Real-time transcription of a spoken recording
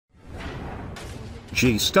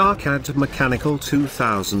G-StarCAD Mechanical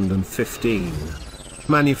 2015.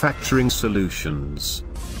 Manufacturing Solutions.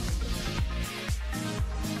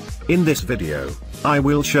 In this video, I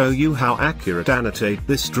will show you how accurate annotate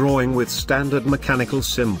this drawing with standard mechanical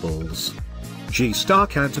symbols.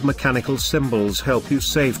 G-StarCAD mechanical symbols help you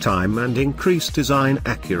save time and increase design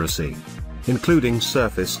accuracy, including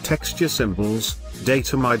surface texture symbols,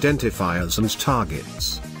 datum identifiers and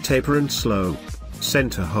targets, taper and slope,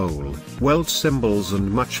 center hole, weld symbols and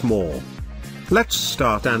much more. Let's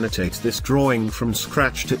start annotate this drawing from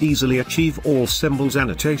scratch to easily achieve all symbols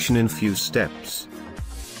annotation in few steps.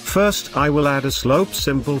 First, I will add a slope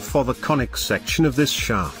symbol for the conic section of this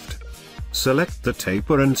shaft. Select the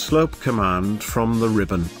taper and slope command from the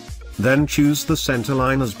ribbon. Then choose the center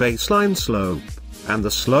line as baseline slope, and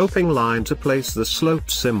the sloping line to place the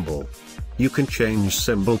slope symbol. You can change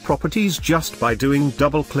symbol properties just by doing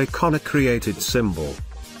double-click on a created symbol.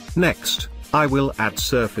 Next, I will add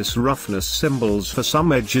surface roughness symbols for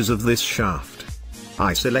some edges of this shaft.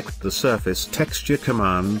 I select the surface texture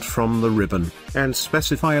command from the ribbon, and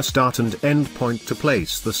specify a start and end point to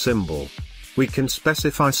place the symbol. We can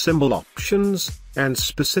specify symbol options, and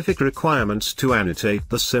specific requirements to annotate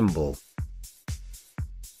the symbol.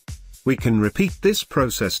 We can repeat this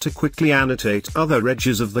process to quickly annotate other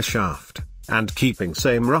edges of the shaft, and keeping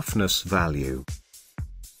same roughness value.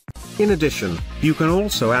 In addition, you can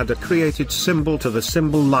also add a created symbol to the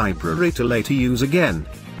symbol library to later use again.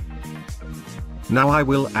 Now I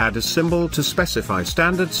will add a symbol to specify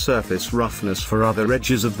standard surface roughness for other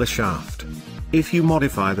edges of the shaft. If you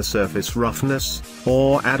modify the surface roughness,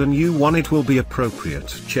 or add a new one, it will be appropriate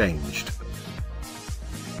changed.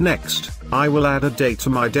 Next, I will add a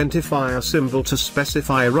datum identifier symbol to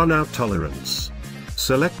specify runout tolerance.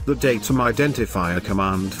 Select the datum identifier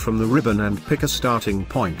command from the ribbon and pick a starting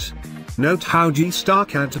point. Note how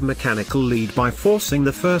G-StarCAD mechanical lead by forcing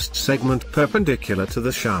the first segment perpendicular to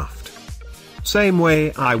the shaft. Same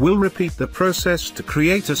way I will repeat the process to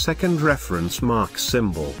create a second reference mark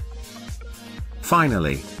symbol.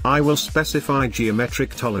 Finally, I will specify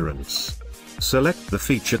geometric tolerance. Select the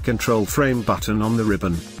feature control frame button on the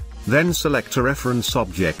ribbon. Then select a reference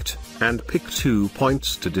object, and pick 2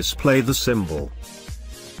 points to display the symbol.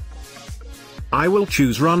 I will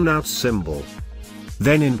choose runout symbol.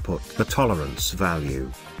 Then input the tolerance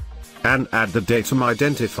value. And add the datum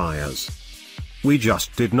identifiers. We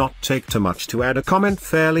just did not take too much to add a comment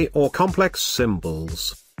fairly or complex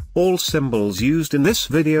symbols. All symbols used in this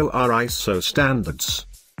video are ISO standards.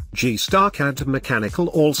 G-StarCAD Mechanical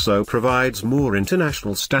also provides more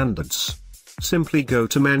international standards. Simply go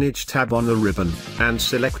to Manage tab on the ribbon, and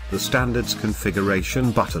select the Standards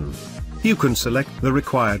Configuration button. You can select the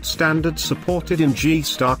required standards supported in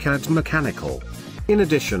G-StarCAD Mechanical. In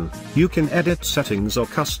addition, you can edit settings or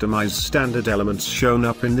customize standard elements shown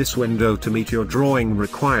up in this window to meet your drawing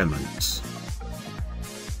requirements.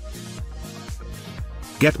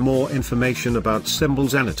 Get more information about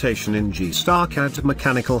symbols annotation in G-StarCAD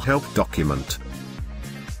Mechanical Help document.